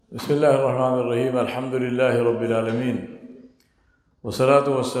بسم الله الرحمن الرحيم الحمد لله رب العالمين والصلاة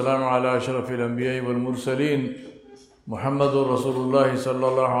والسلام على أشرف الأنبياء والمرسلين محمد رسول الله صلى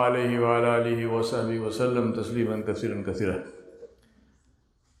الله عليه وعلى آله وصحبه وسلم تسليما كثيرا كثيرا.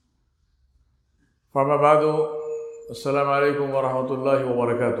 فما بعد السلام عليكم ورحمة الله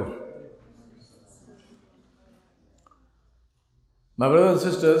وبركاته. My brothers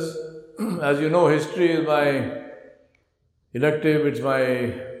and sisters, as you know, history is my elective, it's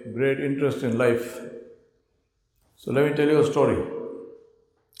my great interest in life. So let me tell you a story.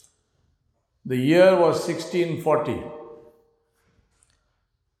 The year was 1640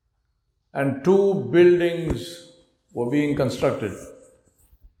 and two buildings were being constructed.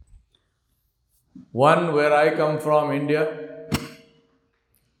 One where I come from, India,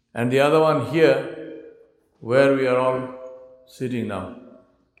 and the other one here where we are all sitting now.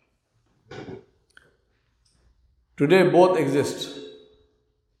 Today both exist.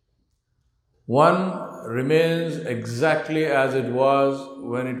 One remains exactly as it was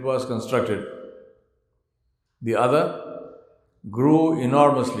when it was constructed. The other grew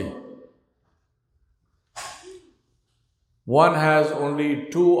enormously. One has only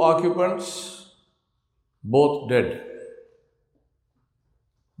two occupants, both dead.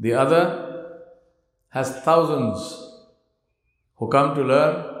 The other has thousands who come to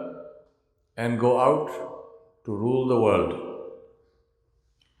learn and go out to rule the world.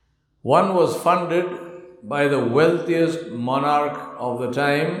 One was funded by the wealthiest monarch of the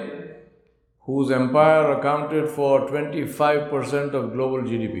time, whose empire accounted for 25% of global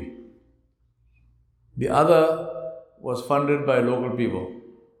GDP. The other was funded by local people.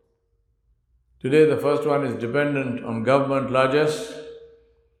 Today, the first one is dependent on government largesse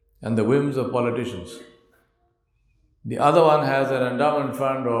and the whims of politicians. The other one has an endowment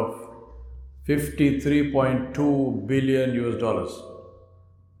fund of $53.2 billion US.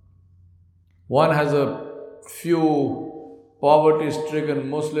 One has a few poverty-stricken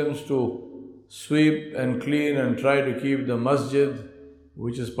Muslims to sweep and clean and try to keep the masjid,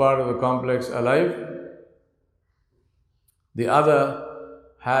 which is part of the complex, alive. The other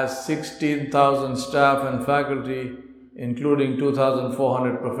has 16,000 staff and faculty, including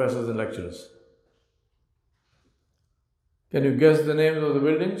 2,400 professors and lecturers. Can you guess the names of the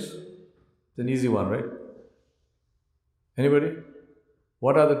buildings? It's an easy one, right? Anybody?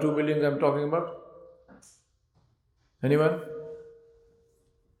 What are the two buildings I'm talking about? Anyone?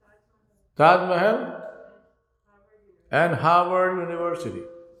 Taj Mahal and Harvard University.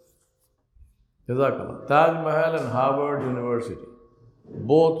 Jazakallah. Taj Mahal and Harvard University.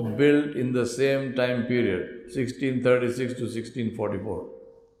 Both built in the same time period, 1636 to 1644.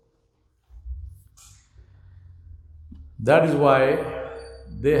 That is why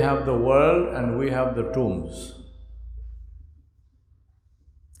they have the world and we have the tombs.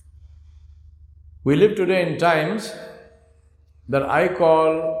 We live today in times that I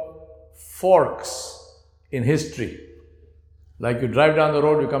call forks in history. Like you drive down the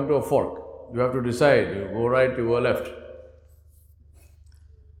road, you come to a fork. You have to decide, you go right, you go left.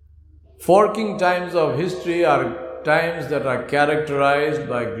 Forking times of history are times that are characterized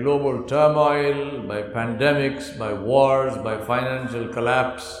by global turmoil, by pandemics, by wars, by financial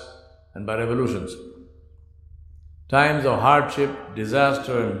collapse, and by revolutions. Times of hardship,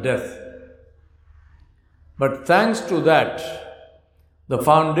 disaster, and death. But thanks to that, the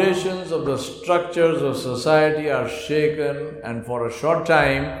foundations of the structures of society are shaken, and for a short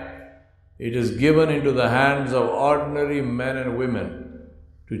time, it is given into the hands of ordinary men and women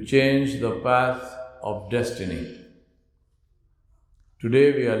to change the path of destiny.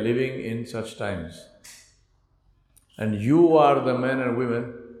 Today we are living in such times. And you are the men and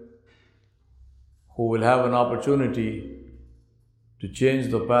women who will have an opportunity to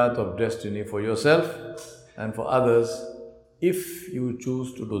change the path of destiny for yourself and for others if you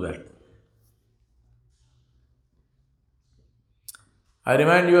choose to do that. I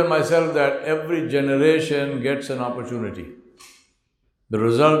remind you and myself that every generation gets an opportunity. The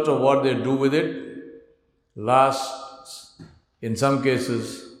result of what they do with it lasts, in some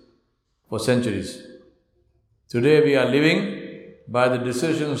cases, for centuries. Today we are living by the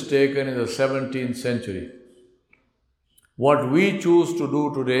decisions taken in the 17th century. What we choose to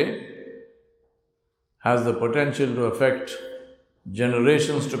do today has the potential to affect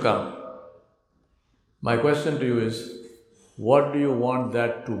generations to come. My question to you is, what do you want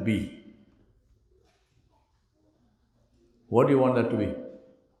that to be? What do you want that to be?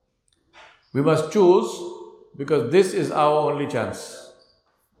 We must choose, because this is our only chance.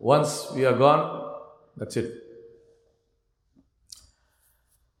 Once we are gone, that's it.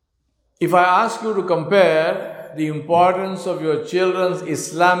 If I ask you to compare the importance of your children's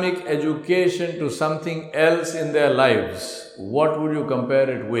Islamic education to something else in their lives, what would you compare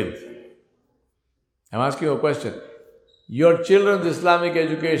it with? I'm asking you a question. Your children's Islamic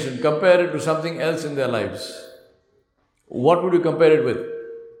education, compare it to something else in their lives. What would you compare it with?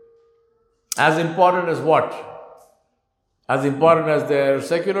 As important as what? As important as their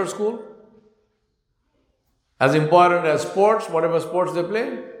secular school? As important as sports, whatever sports they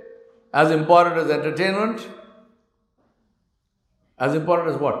play? As important as entertainment? As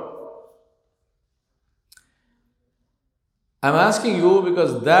important as what? I'm asking you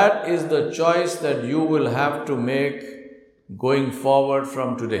because that is the choice that you will have to make going forward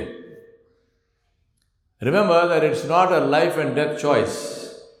from today. Remember that it's not a life and death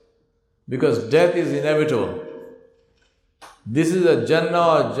choice because death is inevitable. This is a Jannah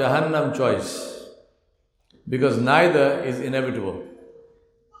or Jahannam choice because neither is inevitable.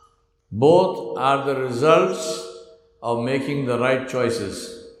 Both are the results of making the right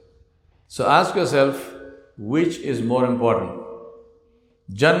choices. So ask yourself, which is more important?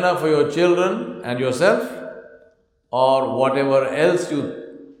 Jannah for your children and yourself, or whatever else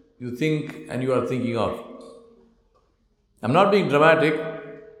you think and you are thinking of? I'm not being dramatic.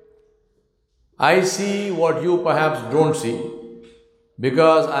 I see what you perhaps don't see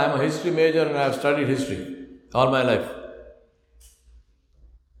because I am a history major and I have studied history all my life.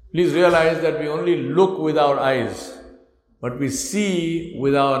 Please realize that we only look with our eyes, but we see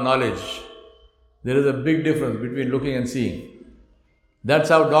with our knowledge. There is a big difference between looking and seeing. That's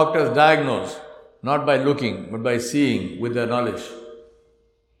how doctors diagnose, not by looking, but by seeing with their knowledge.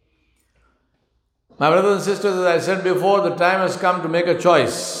 My brothers and sisters, as I said before, the time has come to make a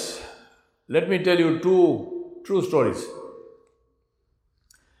choice. Let me tell you two true stories.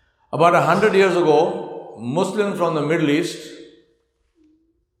 About 100 years ago, Muslims from the Middle East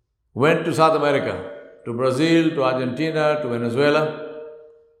went to South America, to Brazil, to Argentina, to Venezuela.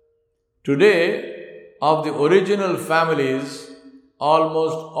 Today, of the original families,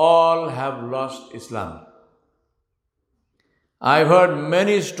 almost all have lost Islam. I've heard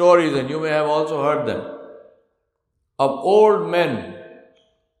many stories, and you may have also heard them, of old men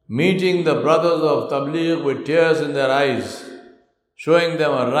meeting the brothers of Tabligh with tears in their eyes, showing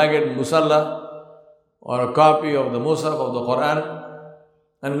them a ragged musalla or a copy of the Musaf of the Quran,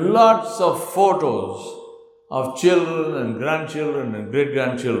 and lots of photos of children and grandchildren and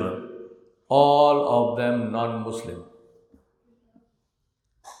great-grandchildren, all of them non-Muslim.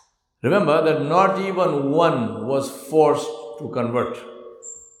 Remember that not even one was forced to convert.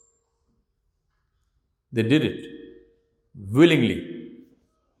 They did it willingly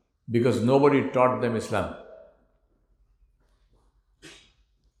because nobody taught them Islam.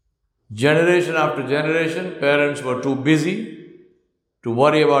 Generation after generation, parents were too busy to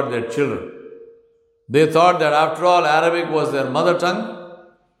worry about their children. They thought that after all, Arabic was their mother tongue,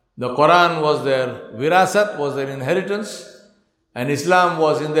 the Quran was their wirasat, was their inheritance, and Islam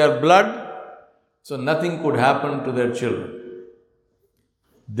was in their blood, so nothing could happen to their children.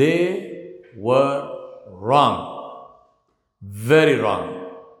 They were wrong, very wrong.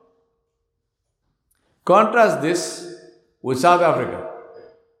 Contrast this with South Africa,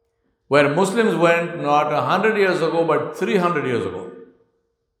 where Muslims went not 100 years ago but 300 years ago.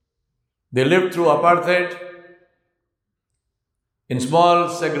 They lived through apartheid in small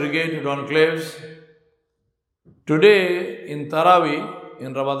segregated enclaves. Today in Taraweeh,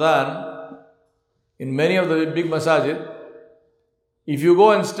 in Ramadan, in many of the big masajid, if you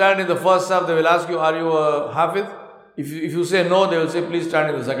go and stand in the first saf, they will ask you, are you a hafiz? If you say no, they will say, please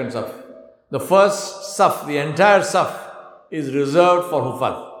stand in the second saf. The first saf, the entire saf, is reserved for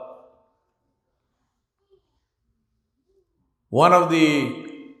hufaz.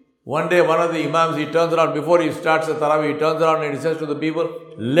 One day one of the imams, he turns around, before he starts the Taraweeh, he turns around and he says to the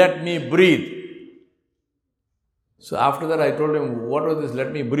people, let me breathe. So after that I told him, what was this,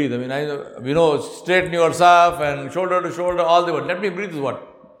 let me breathe? I mean, straighten your saf and shoulder to shoulder, all the way. Let me breathe is what?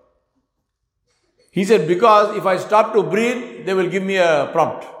 He said, because if I stop to breathe, they will give me a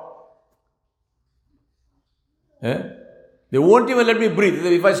prompt. They won't even let me breathe. He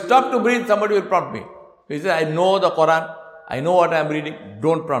said, if I stop to breathe, somebody will prompt me. He said, I know the Quran, I know what I am reading,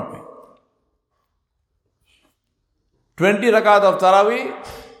 don't prompt me. 20 rakat of Taraweeh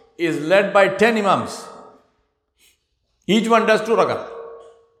is led by 10 imams. Each one does 2 rakat.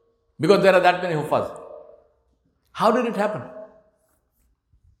 Because there are that many huffaz. How did it happen?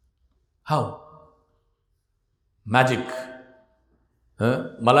 How? Magic.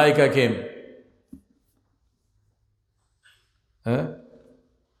 Malaika came.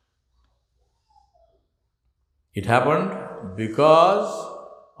 It happened because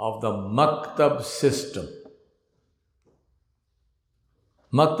of the maktab system.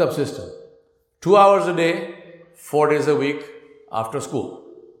 Maktab system. 2 hours a day, 4 days a week after school.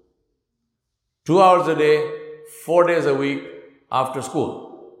 2 hours a day, 4 days a week after school.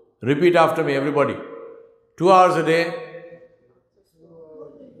 Repeat after me, everybody. 2 hours a day,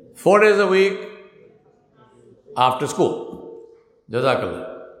 4 days a week after school. Jazakallah.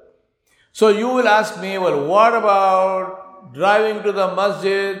 So you will ask me, well, what about driving to the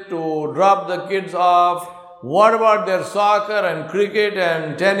masjid to drop the kids off? What about their soccer and cricket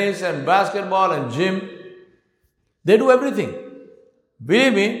and tennis and basketball and gym? They do everything.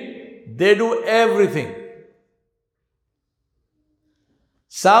 Believe me, they do everything.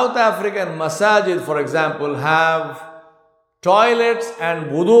 South African masajid, for example, have toilets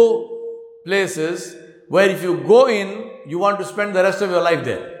and wudu places where if you go in, you want to spend the rest of your life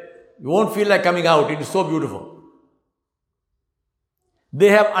there. You won't feel like coming out. It is so beautiful. They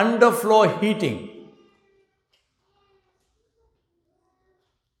have underfloor heating.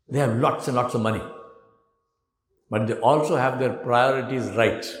 They have lots and lots of money. But they also have their priorities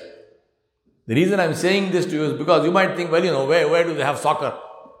right. The reason I'm saying this to you is because you might think, well, where do they have soccer?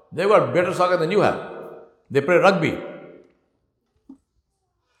 They've got better soccer than you have. They play rugby.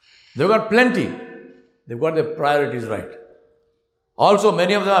 They've got plenty. They've got their priorities right. Also,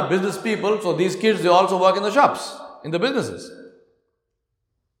 many of them are business people, so these kids, they also work in the shops, in the businesses.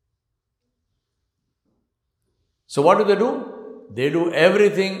 So what do? They do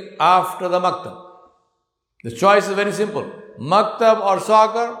everything after the maktab. The choice is very simple. Maktab or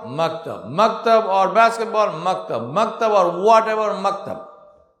soccer, maktab. Maktab or basketball, maktab. Maktab or whatever, maktab.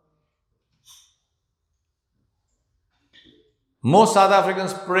 Most South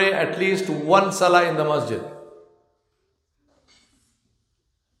Africans pray at least one salah in the masjid.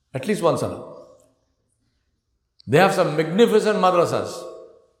 At least one salah. They have some magnificent madrasas.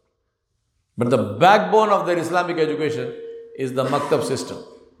 But the backbone of their Islamic education is the maktab system,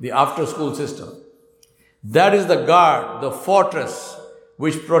 the after-school system. That is the guard, the fortress,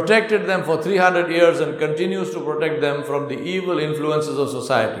 which protected them for 300 years and continues to protect them from the evil influences of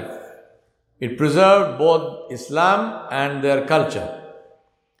society. It preserved both Islam and their culture.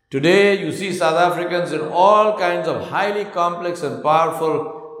 Today, you see South Africans in all kinds of highly complex and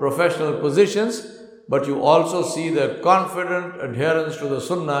powerful professional positions, but you also see their confident adherence to the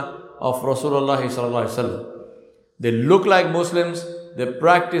Sunnah of Rasulullah sallallahu alaihi wasallam. They look like Muslims, they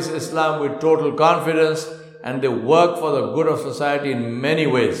practice Islam with total confidence, and they work for the good of society in many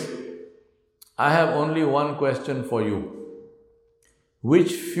ways. I have only one question for you.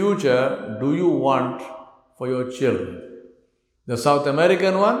 Which future do you want for your children? The South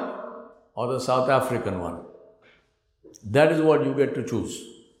American one or the South African one? That is what you get to choose.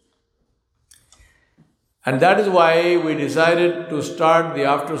 And that is why we decided to start the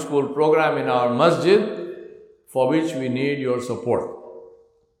after-school program in our masjid, for which we need your support.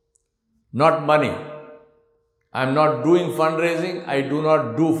 Not money. I am not doing fundraising. I do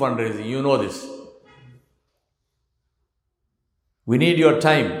not do fundraising. You know this. We need your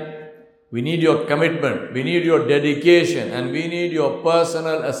time. We need your commitment. We need your dedication. And we need your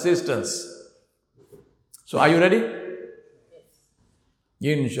personal assistance. So are you ready?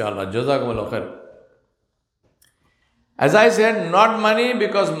 Inshallah. Jazakumullah khair. As I said, not money,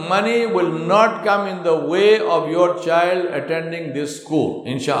 because money will not come in the way of your child attending this school,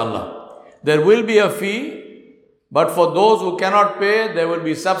 inshallah. There will be a fee, but for those who cannot pay, there will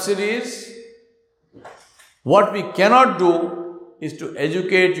be subsidies. What we cannot do is to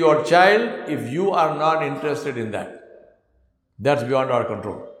educate your child if you are not interested in that. That's beyond our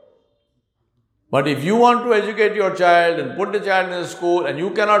control. But if you want to educate your child and put the child in the school and you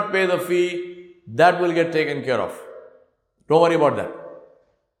cannot pay the fee, that will get taken care of. Don't worry about that.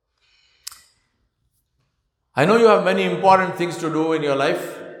 I know you have many important things to do in your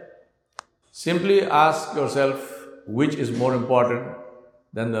life. Simply ask yourself which is more important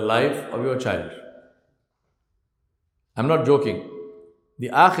than the life of your child. I'm not joking. The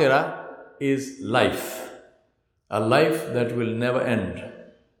akhirah is life. A life that will never end.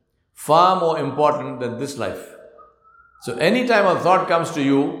 Far more important than this life. So anytime a thought comes to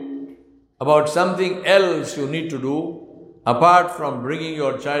you about something else you need to do, apart from bringing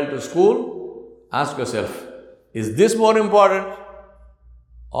your child to school, ask yourself, is this more important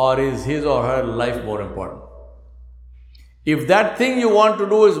or is his or her life more important? If that thing you want to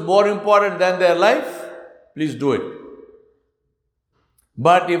do is more important than their life, please do it.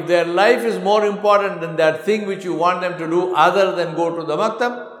 But if their life is more important than that thing which you want them to do other than go to the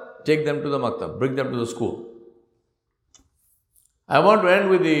maktab, take them to the maktab, bring them to the school. I want to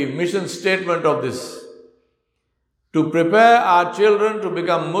end with the mission statement of this. To prepare our children to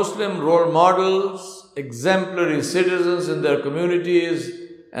become Muslim role models, exemplary citizens in their communities,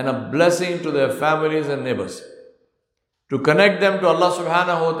 and a blessing to their families and neighbors. To connect them to Allah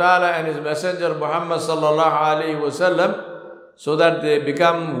subhanahu wa ta'ala and His Messenger Muhammad sallallahu alayhi wa sallam, so that they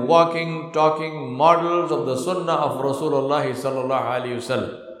become walking, talking models of the sunnah of Rasulullah sallallahu alayhi wa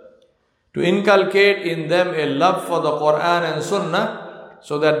sallam. To inculcate in them a love for the Quran and sunnah,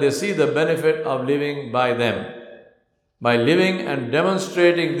 so that they see the benefit of living by them. By living and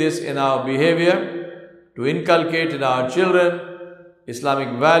demonstrating this in our behavior, to inculcate in our children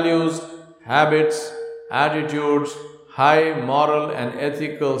Islamic values, habits, attitudes, high moral and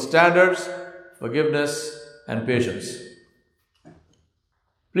ethical standards, forgiveness and patience.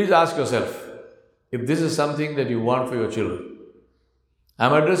 Please ask yourself if this is something that you want for your children.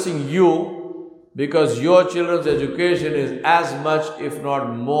 I'm addressing you because your children's education is as much, if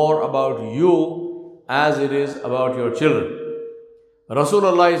not more, about you as it is about your children.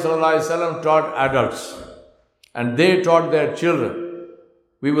 Rasulullah ﷺ taught adults and they taught their children.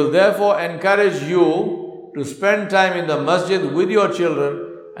 We will therefore encourage you to spend time in the masjid with your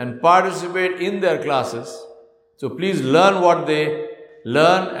children and participate in their classes. So please learn what they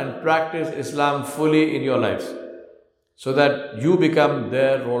learn and practice Islam fully in your lives, so that you become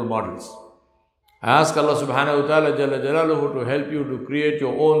their role models. I ask Allah subhanahu wa ta'ala jalla jalaluhu to help you to create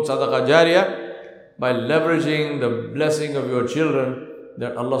your own sadaqah jariyah by leveraging the blessing of your children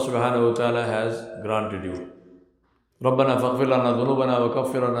that Allah subhanahu wa ta'ala has granted you. ربنا فاغفر لنا ذنوبنا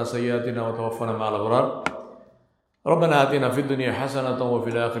وكفر عنا سيئاتنا وتوفنا مع الأبرار. ربنا آتنا في الدنيا حسنة وفي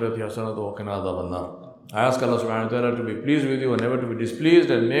الآخرة حسنة وقنا عذاب النار. I ask Allah subhanahu wa ta'ala to be pleased with you and never to be displeased,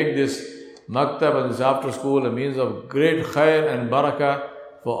 and make this maktab and this after school a means of great khair and barakah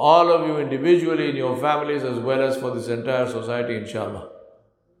for all of you individually in your families as well as for this entire society, inshallah.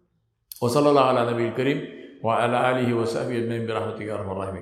 Wa sallallahu ala nabiyil kareem wa ala alihi wa sahbihi ajma'in bi rahmatika ya arhamar rahimin.